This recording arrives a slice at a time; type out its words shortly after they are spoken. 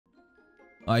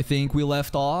I think we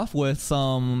left off with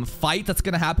some fight that's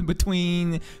gonna happen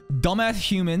between dumbass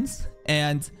humans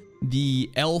and the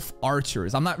elf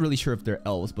archers. I'm not really sure if they're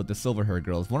elves, but the silver hair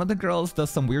girls. One of the girls does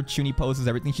some weird chuny poses.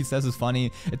 Everything she says is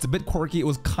funny. It's a bit quirky. It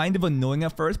was kind of annoying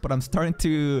at first, but I'm starting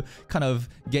to kind of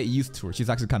get used to her.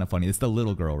 She's actually kind of funny. It's the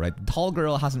little girl, right? The tall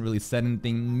girl hasn't really said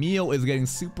anything. Mio is getting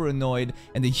super annoyed,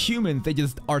 and the humans, they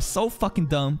just are so fucking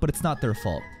dumb, but it's not their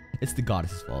fault. It's the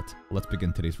goddess's fault. Let's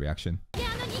begin today's reaction.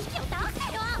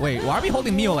 Wait, why are we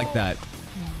holding Mio like that?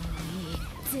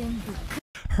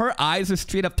 Her eyes are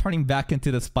straight up turning back into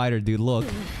the spider, dude. Look.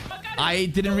 I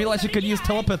didn't realize she could use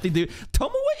telepathy, dude.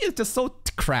 Tomoe is just so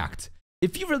cracked.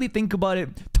 If you really think about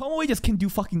it, Tomoe just can do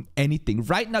fucking anything.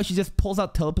 Right now, she just pulls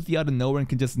out telepathy out of nowhere and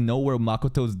can just know where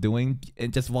Makoto's doing,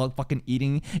 and just while fucking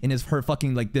eating in his her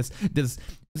fucking like this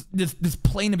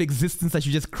plane of existence that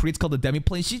she just creates called the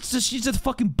demi-plane. She's just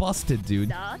fucking busted,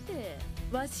 dude.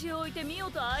 It's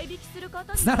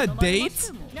not a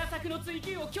date.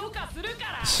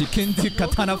 She can do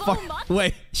katana farm.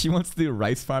 Wait, she wants to do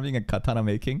rice farming and katana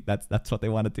making? That's what they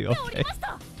want to do. Okay.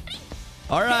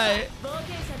 Alright.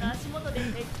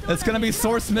 It's gonna be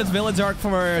Swordsmith's village arc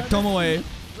for Tomoe.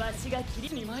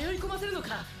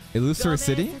 Illusory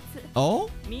City? Oh?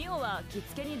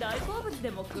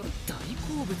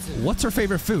 What's her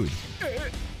favorite food?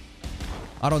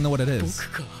 I don't know what it is.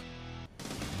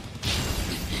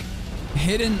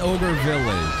 Hidden Ogre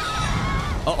Village.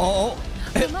 Oh.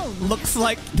 It looks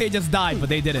like they just died, but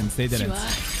they didn't. They didn't.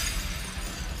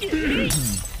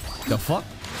 The fuck?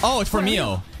 Oh, it's for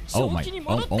Mio. Oh my.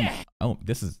 Oh,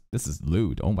 this is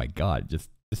lewd. Oh my god. Just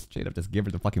straight up just give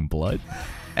her the fucking blood.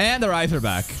 And their eyes are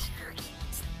back.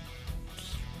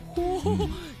 The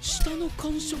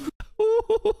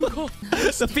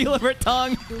feel of her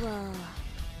tongue.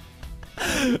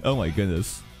 Oh my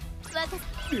goodness.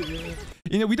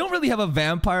 You know, we don't really have a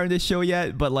vampire in this show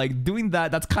yet, but like doing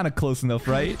that's kind of close enough,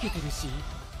 right?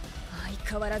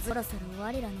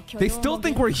 They still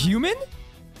think we're human?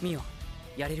 Yo,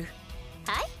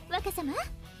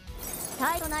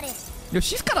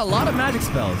 she's got a lot of magic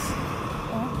spells.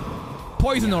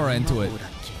 Poison aura into it.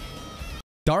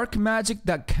 Dark magic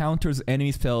that counters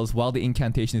enemy spells while the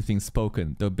incantation is being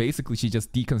spoken. Though basically she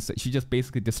just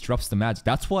basically disrupts the magic.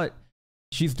 That's what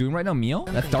she's doing right now, Mio?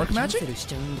 That's dark magic?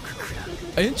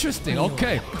 Interesting,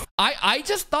 okay. I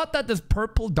just thought that this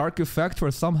purple dark effect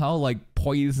was somehow like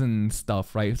poison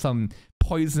stuff, right? Some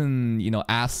poison, you know,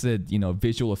 acid, you know,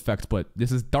 visual effect, but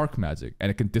this is dark magic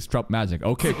and it can disrupt magic.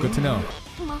 Okay, good to know.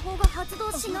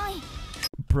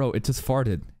 Bro, it just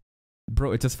farted.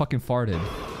 Bro, it just fucking farted.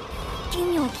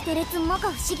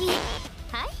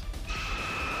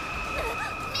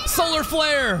 Solar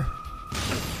flare!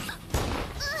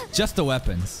 Just the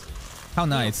weapons. How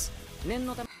nice.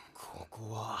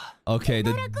 Okay,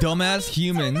 the dumbass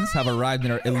humans have arrived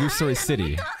in our illusory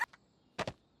city.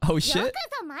 Oh shit.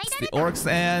 It's the orcs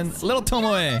and little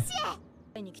Tomoe.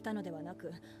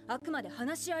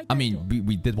 I mean,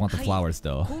 we did want the flowers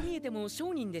though.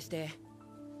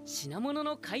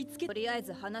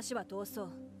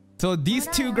 So these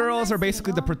two girls are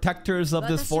basically the protectors of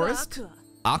this forest?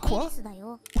 Aqua?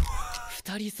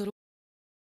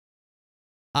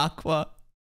 Aqua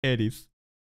Eris.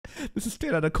 This is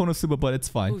straight out of Konosuba, but it's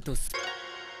fine.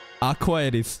 Aqua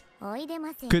Eris.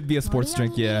 Could be a sports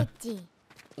drink, yeah.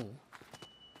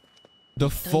 The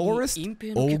Forest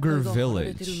Ogre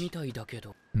Village.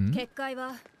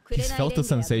 He's felt the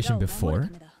sensation before.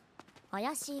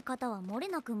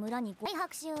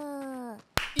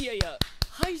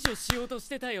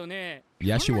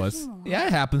 Yeah, she was. Yeah,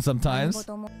 it happens sometimes.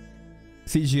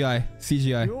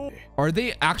 CGI. Are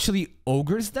they actually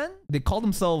ogres then? They call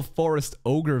themselves Forest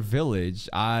Ogre Village.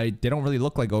 They don't really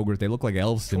look like ogres. They look like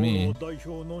elves to me.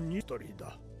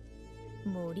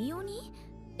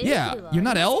 Yeah, you're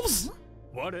not elves?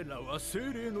 Okay.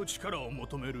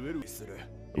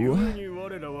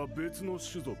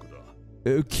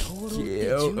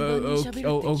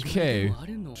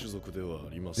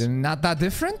 They're not that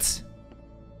different?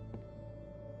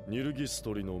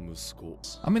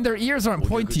 I mean, their ears aren't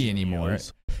pointy anymore.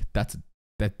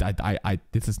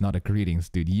 This is not a greetings,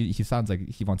 dude. He sounds like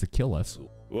he wants to kill us.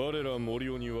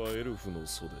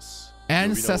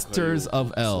 Ancestors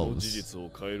of elves.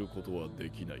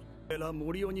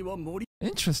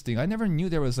 Interesting. I never knew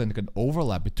there was like an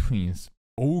overlap between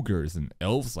ogres and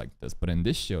elves like this, but in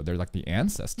this show, they're like the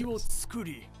ancestors.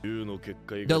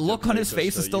 The look on his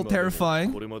face is still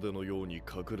terrifying.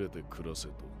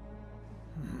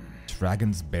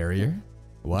 Dragon's barrier?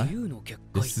 What?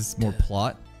 This is more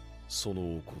plot?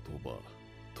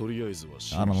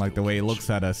 I don't like the way he looks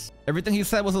at us. Everything he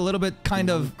said was a little bit kind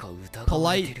of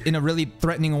polite in a really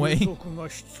threatening way.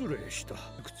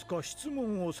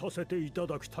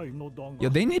 Yo,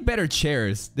 they need better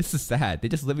chairs. This is sad.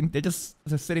 They're just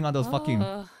sitting on those fucking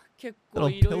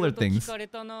little pillar things. Hey.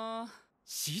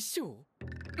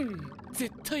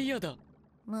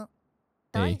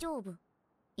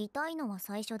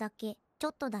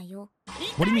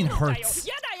 What do you mean hurts?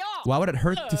 Why would it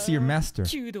hurt to see your master?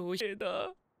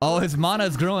 Oh, his mana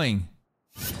is growing.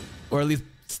 Or at least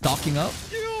stocking up?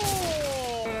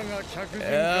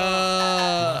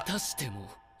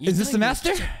 Is this the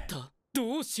master?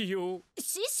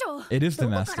 It is the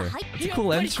master. It's a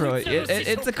cool intro.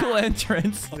 It's a cool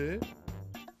entrance.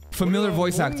 Familiar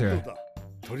voice actor.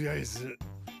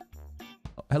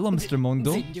 Hello, Mr.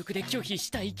 Mondo.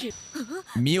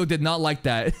 Mio did not like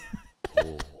that.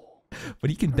 But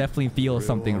he can definitely feel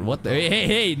something. What the?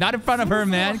 Hey, not in front of her,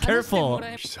 man. Careful.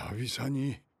 It's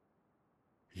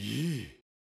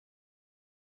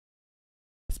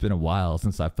been a while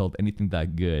since I felt anything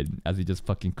that good as he just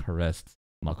fucking caressed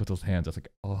Makoto's hands. I was like,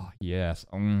 oh, yes.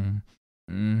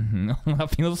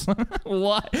 That feels...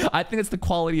 What? I think it's the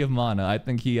quality of mana. I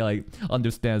think he, like,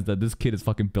 understands that this kid is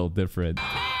fucking built different.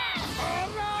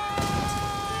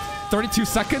 32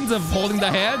 seconds of holding the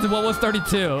hands? What was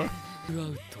 32?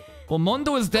 Well,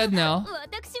 Mondo is dead now.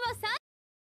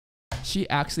 She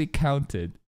actually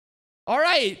counted.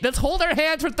 Alright, let's hold our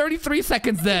hands for 33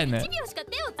 seconds then.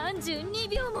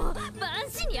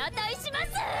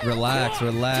 Relax,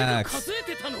 relax.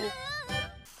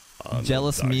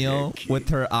 Jealous Mio with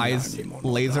her eyes,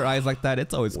 laser eyes like that.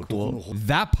 It's always cool.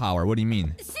 That power, what do you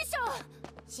mean?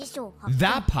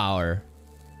 That power.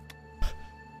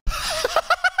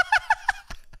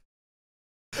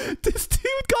 This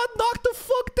dude got knocked the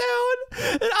fuck down,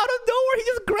 and out of nowhere he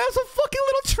just grabs a fucking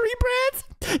little tree branch.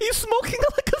 He's smoking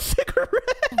like a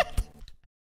cigarette.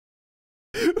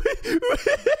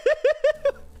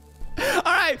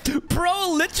 Alright,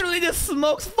 bro literally just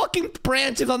smokes fucking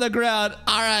branches on the ground.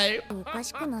 Alright.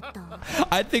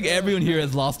 I think everyone here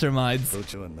has lost their minds.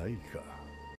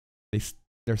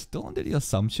 They're still under the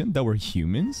assumption that we're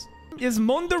humans? Is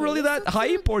Mondo really that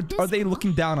hype, or are they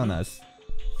looking down on us?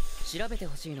 Yeah,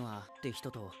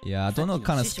 I don't know,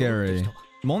 kind of scary.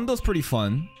 Mondo's pretty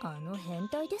fun.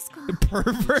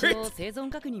 Pervert?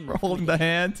 We're holding the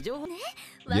hand.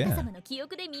 Yeah.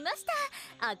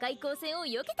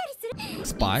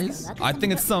 Spies? I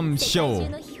think it's some show.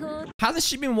 Hasn't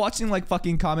she been watching like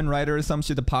fucking Kamen Rider or some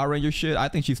shit, the Power Ranger shit? I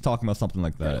think she's talking about something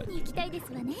like that.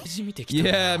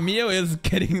 Yeah, Mio is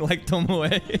getting like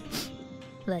Tomoe.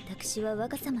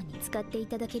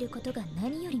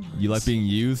 You like being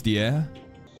used, yeah?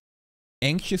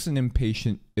 Anxious and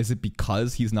impatient, is it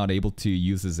because he's not able to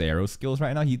use his arrow skills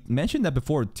right now? He mentioned that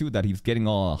before too, that he's getting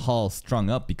all strung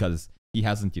up because he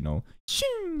hasn't, you know...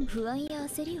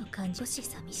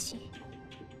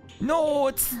 No,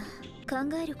 it's...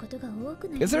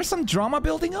 Is there some drama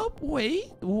building up?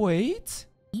 Wait.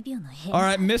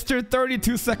 Alright, Mr.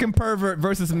 32-second pervert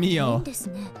versus Mio.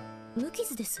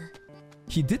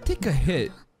 He did take a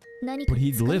hit, but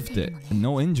he lived it, and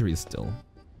no injuries still.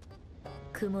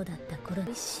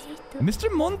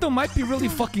 Mr. Mondo might be really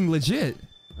fucking legit.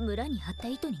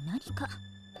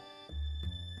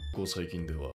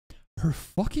 Her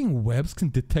fucking webs can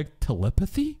detect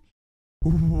telepathy?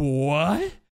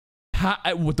 What?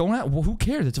 Who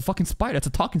cares? It's a fucking spider. It's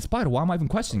a talking spider. Why am I even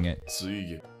questioning it?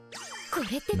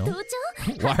 No?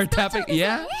 Wiretapping?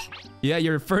 Yeah? Yeah,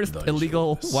 your first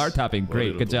illegal wiretapping.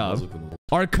 Great, good job.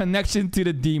 Our connection to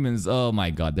the demons. Oh my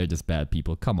god, they're just bad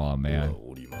people. Come on, man.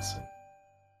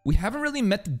 We haven't really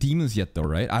met the demons yet though,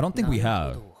 right? I don't think we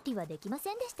have.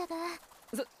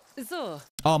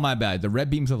 Oh, my bad. The red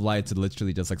beams of lights are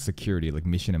literally just like security, like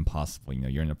Mission Impossible. You know,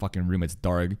 you're in a fucking room, it's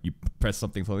dark, you press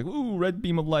something, so like, ooh, red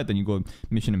beam of light, then you go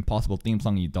Mission Impossible theme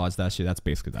song, and you dodge that shit. That's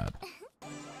basically that.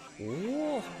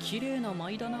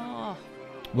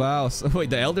 Wow, so wait,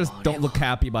 the elders don't look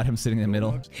happy about him sitting in the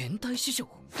middle.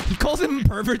 He calls him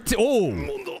pervert too.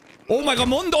 Oh my god,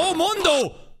 Mondo! Oh,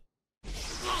 Mondo!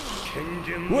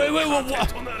 Wait,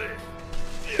 what?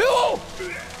 Oh!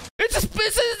 It's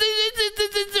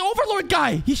the Overlord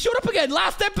guy! He showed up again!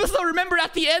 Last episode, remember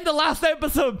at the end of last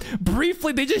episode,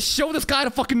 briefly, they just show this guy out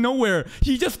of fucking nowhere.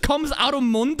 He just comes out of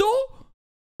Mondo?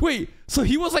 Wait, so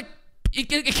he was like... It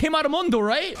came out of Mondo,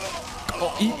 right?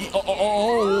 Oh,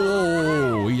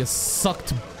 he just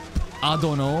sucked. I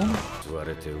don't know.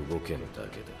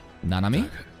 Nanami?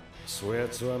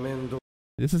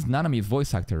 This is Nanami's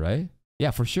voice actor, right?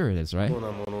 Yeah, for sure it is, right?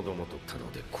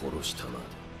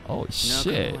 Oh,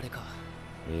 shit.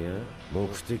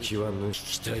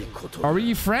 Are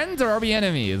we friends or are we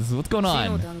enemies? What's going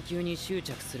on?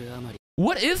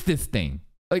 What is this thing?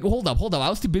 Like, hold up. I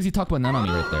was too busy talking about Nanami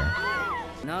right there.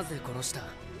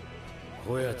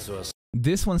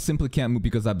 This one simply can't move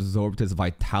because I absorbed his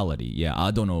vitality. Yeah,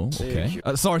 I don't know. Okay.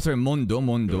 Sorry. Mondo.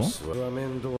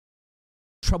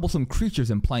 Troublesome creatures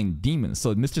implying demons.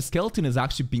 So Mr. Skeleton is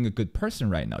actually being a good person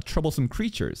right now. Troublesome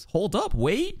creatures. Hold up,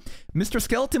 wait. Mr.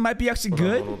 Skeleton might be actually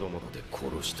good.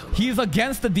 He's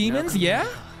against the demons, yeah?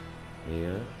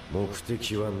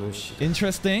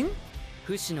 Interesting.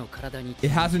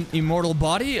 It has an immortal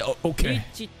body? Oh, okay.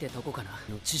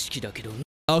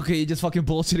 Okay, you're just fucking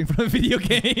bullshitting from a video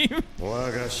game.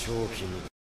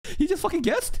 He just fucking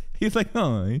guessed. He's like,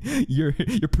 oh, your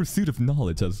pursuit of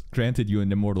knowledge has granted you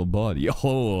an immortal body.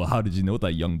 Oh, how did you know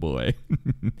that, young boy?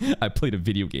 I played a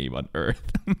video game on Earth.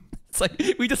 It's like,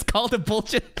 we just called it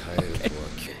bullshit. Okay.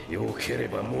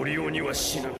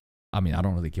 I mean, I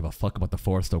don't really give a fuck about the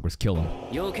Forest Ogres. Kill him.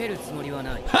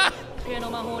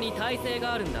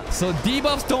 So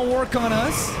debuffs don't work on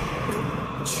us.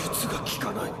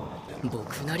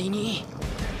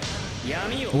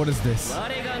 What is this?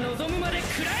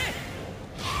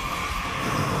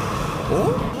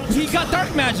 Oh, he got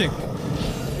dark magic.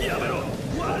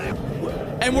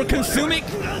 And we're consuming.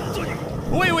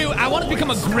 Wait, I want to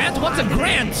become a grant. What's a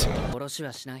grant?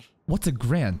 What's a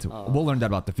grant? We'll learn that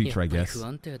about the future, I guess.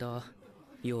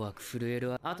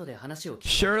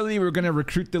 Surely we're gonna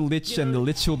recruit the Lich, and the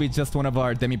Lich will be just one of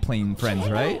our demi-plane friends,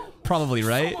 right? Probably,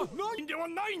 right?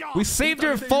 We saved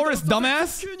your forest,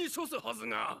 dumbass!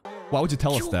 Why would you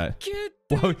tell us that?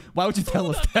 Why would you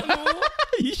tell us that?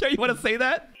 You sure you want to say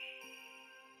that?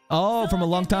 Oh, from a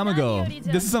long time ago.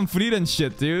 This is some Frieden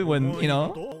shit, dude. When, you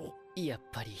know...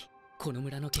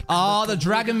 Oh, the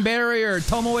dragon barrier!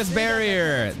 Tomoe's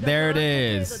barrier! There it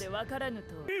is.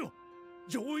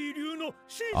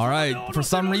 Alright, for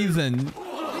some reason,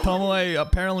 Tomoe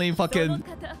apparently fucking...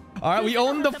 Alright, we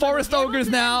own the forest ogres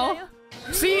now!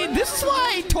 See, this is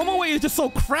why Tomoe is just so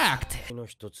cracked!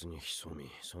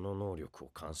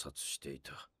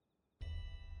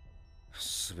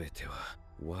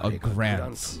 A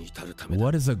grant.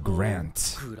 What is a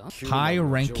grant?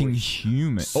 High-ranking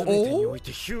human. Oh!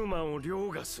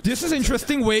 This is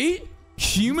interesting, wait!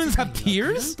 Humans have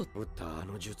tears? Some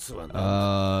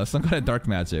kind of dark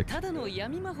magic.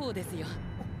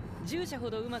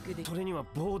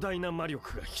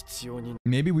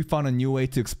 Maybe we found a new way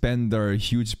to expend our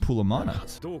huge pool of mana.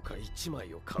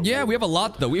 Yeah, we have a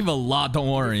lot though. We have a lot, don't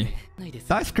worry.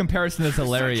 That comparison is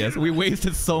hilarious. We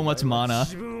wasted so much mana.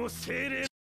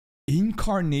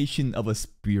 Incarnation of a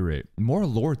spirit. More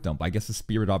lore dump. I guess the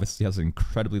spirit obviously has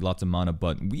incredibly lots of mana,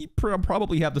 but we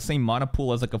probably have the same mana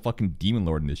pool as like a fucking demon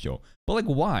lord in this show. But like,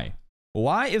 why?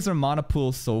 Why is our mana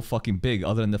pool so fucking big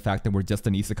other than the fact that we're just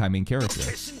an isekai main character?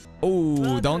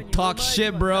 Oh, don't talk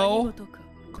shit, bro.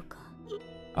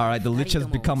 Alright, the Lich has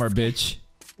become our bitch.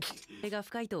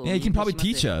 Yeah, he can probably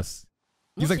teach us.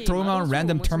 He's like throwing around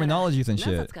random terminologies and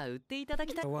shit.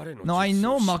 No, I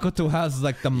know Makoto has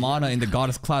like the mana in the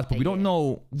goddess class, but we don't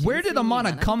know where did the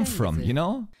mana come from, you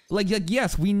know? Like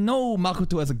yes, we know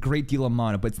Makoto has a great deal of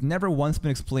mana, but it's never once been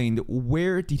explained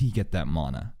where did he get that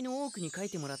mana.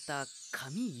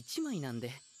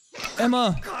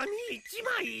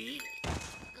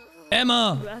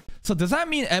 Emma! So does that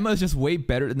mean Emma is just way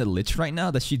better than the Lich right now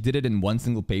that she did it in one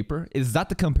single paper? Is that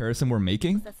the comparison we're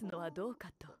making?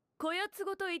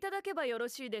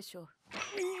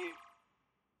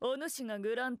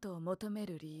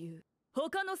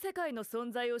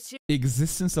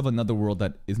 Existence of another world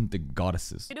that isn't the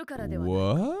goddesses.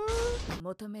 What?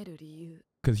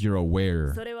 Because you're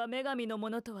aware.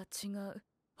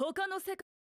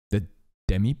 The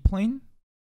demi-plane?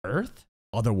 Earth?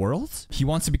 Other worlds? He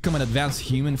wants to become an advanced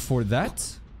human for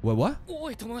that? What?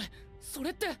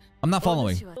 I'm not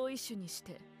following.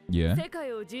 Yeah.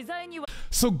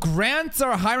 So grants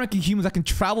are high-ranking humans that can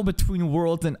travel between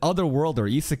worlds and other world or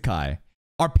isekai.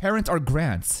 Our parents are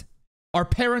grants. Our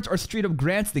parents are straight up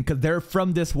grants because they're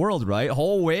from this world, right?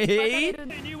 Oh wait,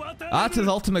 that's his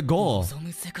ultimate goal. So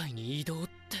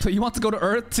you want to go to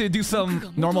Earth to do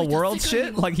some normal world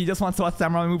shit? Like he just wants to watch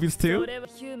samurai movies too?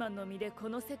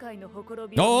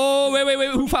 Oh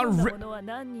wait, who found?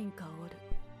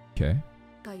 Okay.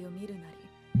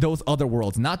 Those other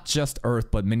worlds, not just Earth,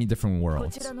 but many different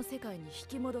worlds.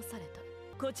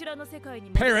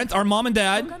 Parents, our mom and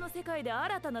dad.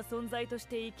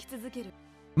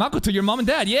 Makoto, your mom and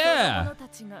dad, yeah!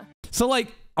 So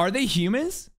like, are they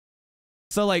humans?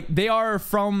 So like they are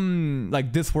from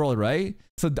like this world, right?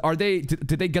 So are they?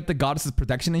 Did they get the goddess's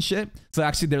protection and shit? So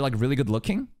actually they're like really good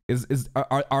looking.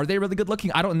 Are they really good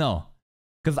looking? I don't know,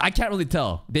 because I can't really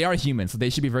tell. They are humans, so they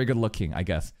should be very good looking, I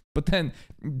guess. But then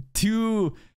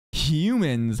 2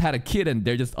 humans had a kid and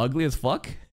they're just ugly as fuck.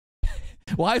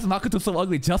 Why is Makoto so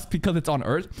ugly just because it's on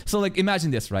Earth? So like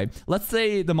imagine this, right? Let's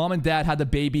say the mom and dad had the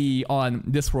baby on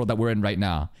this world that we're in right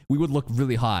now. We would look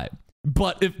really hot.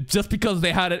 But if just because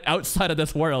they had it outside of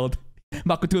this world,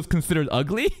 Makoto is considered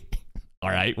ugly?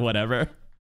 Alright, whatever.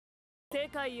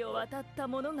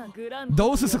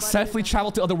 Those who successfully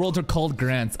travel to other worlds are called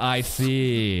grants. I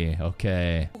see.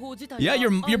 Okay. Yeah,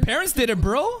 your parents did it,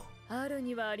 bro.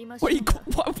 Wait,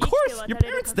 of course, your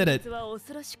parents did it.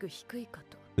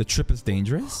 The trip is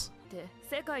dangerous?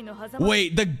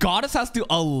 Wait, the goddess has to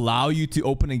allow you to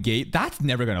open a gate? That's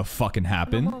never gonna fucking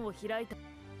happen.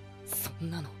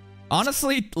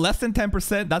 Honestly, less than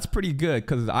 10%, that's pretty good.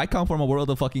 Because I come from a world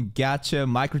of fucking gacha,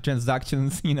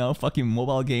 microtransactions, you know, fucking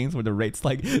mobile games where the rate's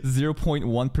like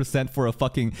 0.1% for a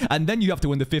fucking... And then you have to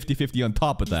win the 50-50 on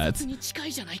top of that.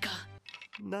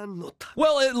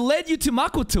 Well, it led you to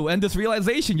Makoto and this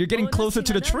realization. You're getting closer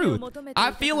to the truth.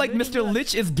 I feel like Mr.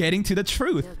 Lich is getting to the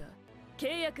truth.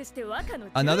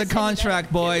 Another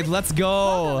contract, boys. Let's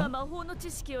go.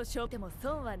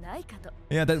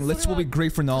 Yeah, that Lich will be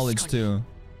great for knowledge too.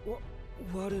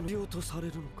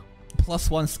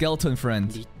 +1 skeleton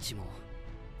friend.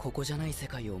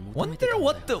 Wonder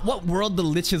what world the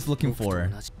Lich is looking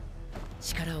for.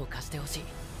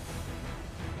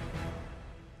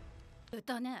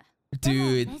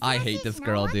 Dude, I hate this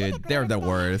girl, dude. They're the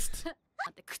worst.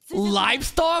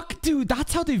 Livestock? Dude,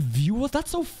 that's how they view us?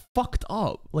 That's so fucked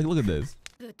up. Like, look at this.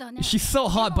 She's so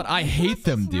hot, but I hate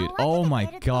them, dude. Oh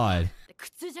my god.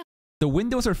 The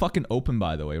windows are fucking open,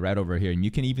 by the way, right over here. And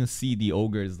you can even see the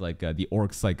ogres, like, the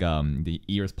orcs, like, the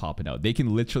ears popping out. They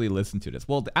can literally listen to this.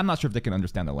 Well, I'm not sure if they can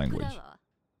understand the language.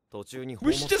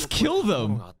 We should just kill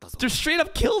them. Just straight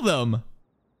up kill them.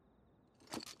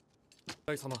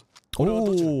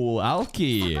 Oh,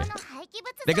 Aoki.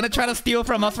 They're gonna try to steal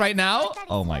from us right now?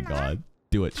 Oh my god.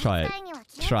 Do it. Try it.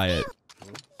 Try it.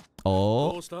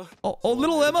 Oh. Oh,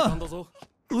 little Emma.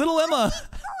 Little Emma.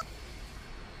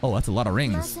 Oh, that's a lot of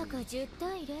rings.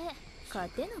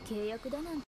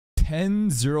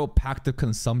 10-0 pact of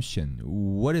consumption.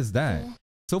 What is that?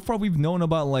 So far we've known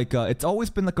about like, it's always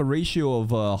been like a ratio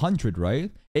of 100, right?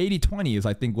 80-20 is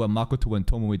I think what Makoto and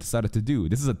Tomoe decided to do.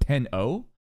 This is a 10-0?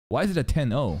 Why is it a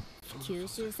 10-0?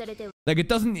 Like it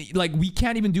doesn't, like we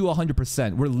can't even do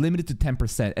 100%. We're limited to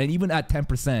 10%. And even at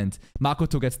 10%,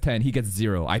 Makoto gets 10, he gets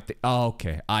 0. I think, oh,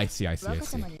 okay. I see.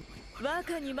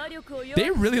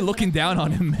 They're really looking down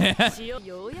on him, man.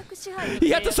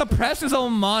 He had to suppress his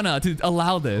own mana to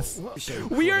allow this.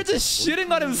 We are just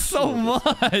shitting on him so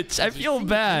much. I feel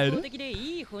bad.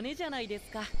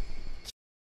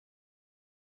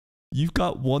 You've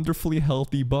got wonderfully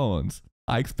healthy bones.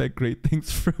 I expect great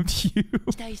things from you.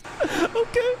 Okay.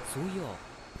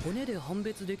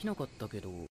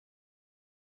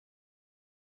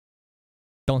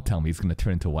 Don't tell me he's gonna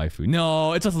turn into waifu.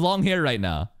 No, it's just long hair right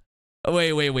now.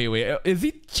 Wait. Is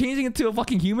he changing into a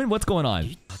fucking human? What's going on?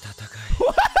 Why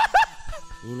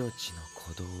is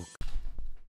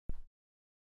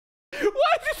he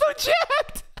so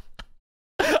jacked?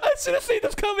 I should have seen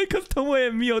this coming because Tomoe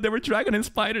and Mio, they were dragon and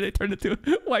spider. They turned into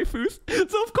waifus. So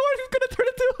of course he's gonna turn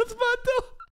into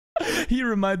Husbando. He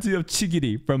reminds me of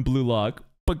Chigiri from Blue Lock.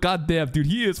 But goddamn, dude,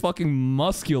 he is fucking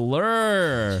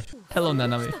muscular. Hello,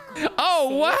 Nanami.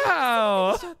 Oh,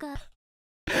 wow.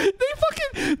 They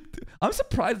fucking... I'm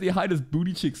surprised they hide his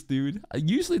booty cheeks, dude.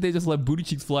 Usually they just let booty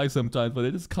cheeks fly sometimes, but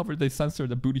they censor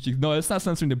the booty cheeks. No, it's not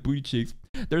censoring the booty cheeks.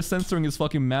 They're censoring his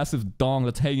fucking massive dong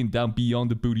that's hanging down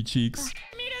beyond the booty cheeks.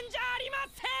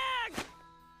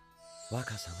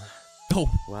 Oh.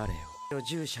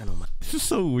 This is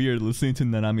so weird listening to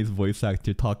Nanami's voice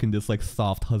actor talking this like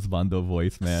soft husbando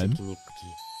voice, man.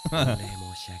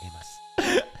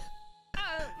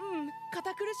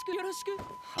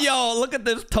 Yo, look at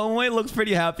this. Tomoe looks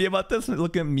pretty happy about this.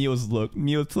 Look at Mio's look.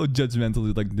 Mio's so judgmental.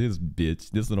 He's like, this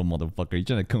bitch, this little motherfucker. He's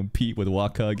trying to compete with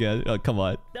Waka again. Oh, come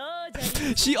on.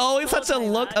 She always has a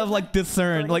look of like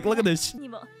discern. Like, look at this.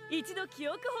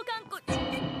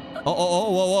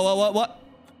 Oh, what?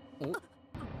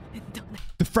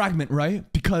 The fragment, right?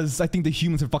 Because I think the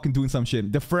humans are fucking doing some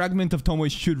shit. The fragment of Tomoe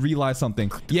should realize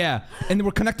something. Yeah, and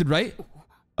we're connected, right?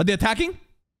 Are they attacking?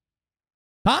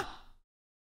 Huh?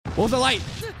 What was the light?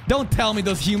 Don't tell me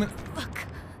those humans.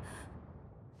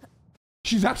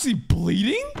 She's actually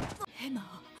bleeding?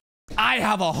 I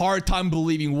have a hard time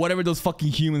believing whatever those fucking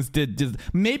humans did. Just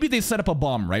maybe they set up a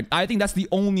bomb, right? I think that's the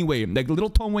only way. Like little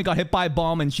Tomoe got hit by a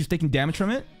bomb and she's taking damage from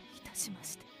it.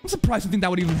 I'm surprised to think that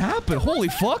would even happen. Holy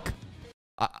fuck.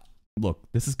 Look,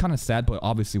 this is kind of sad, but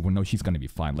obviously we know she's gonna be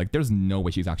fine. Like there's no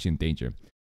way she's actually in danger.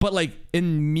 But like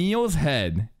in Mio's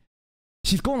head,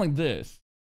 she's going like this.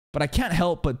 But I can't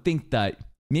help but think that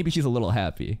maybe she's a little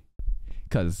happy.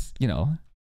 Because, you know,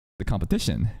 the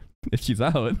competition. If she's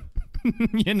out,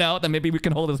 you know, then maybe we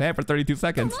can hold his hand for 32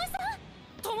 seconds.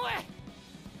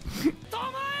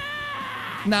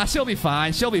 Nah, she'll be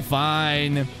fine. She'll be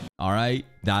fine. All right,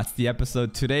 that's the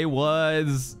episode. Today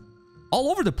was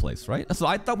all over the place, right? So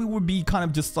I thought we would be kind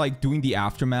of just like doing the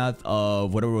aftermath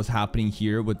of whatever was happening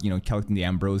here with, you know, collecting the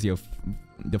ambrosia,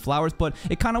 the flowers, but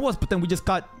it kind of was. But then we just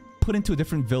got put into a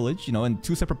different village, you know, and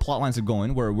two separate plot lines are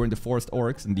going where we're in the forest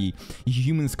orcs and the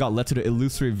humans got led to the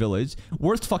illusory village.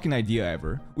 Worst fucking idea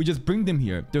ever. We just bring them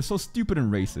here. They're so stupid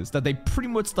and racist that they pretty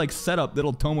much like set up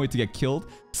little Tomoe to get killed.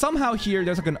 Somehow here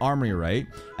there's like an armory, right?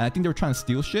 And I think they were trying to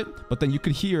steal shit, but then you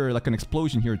could hear like an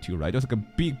explosion here too, right? There's like a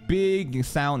big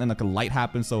sound and like a light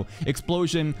happens. So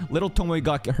explosion, little Tomoe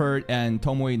got hurt and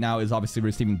Tomoe now is obviously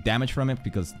receiving damage from it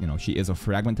because, you know, she is a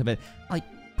fragment of it. Like,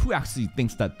 who actually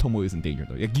thinks that Tomoe is in danger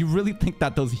though? Like, you really think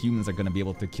that those humans are gonna be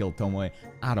able to kill Tomoe?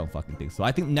 I don't fucking think so.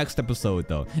 I think next episode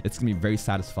though, it's gonna be very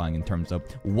satisfying in terms of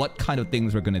what kind of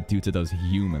things we're gonna do to those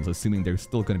humans, assuming they're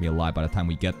still gonna be alive by the time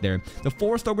we get there. The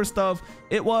forest ogre stuff,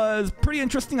 it was pretty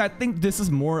interesting. I think this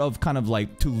is more of kind of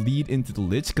like to lead into the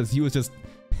Lich, because he was just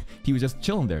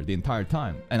chilling there the entire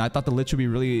time. And I thought the Lich would be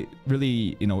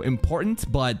really, you know,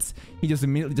 important, but he just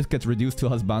immediately just gets reduced to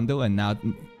husbando, and now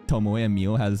Tomoe and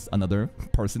Mio has another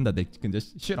person that they can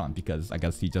just shit on because I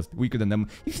guess he's just weaker than them.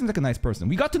 He seems like a nice person.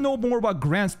 We got to know more about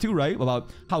Grants too, right? About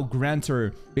how Grants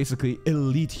are basically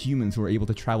elite humans who are able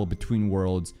to travel between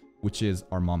worlds, which is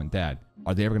our mom and dad.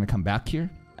 Are they ever going to come back here?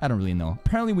 I don't really know.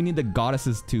 Apparently we need the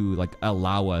goddesses to like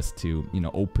allow us to, you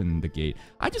know, open the gate.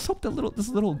 I just hope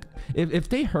that if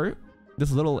they hurt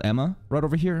this little Emma right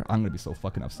over here, I'm gonna be so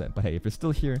fucking upset. But hey, if you're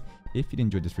still here, if you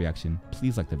enjoyed this reaction,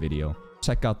 please like the video.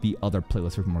 Check out the other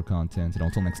playlist for more content. And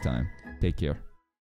until next time, take care.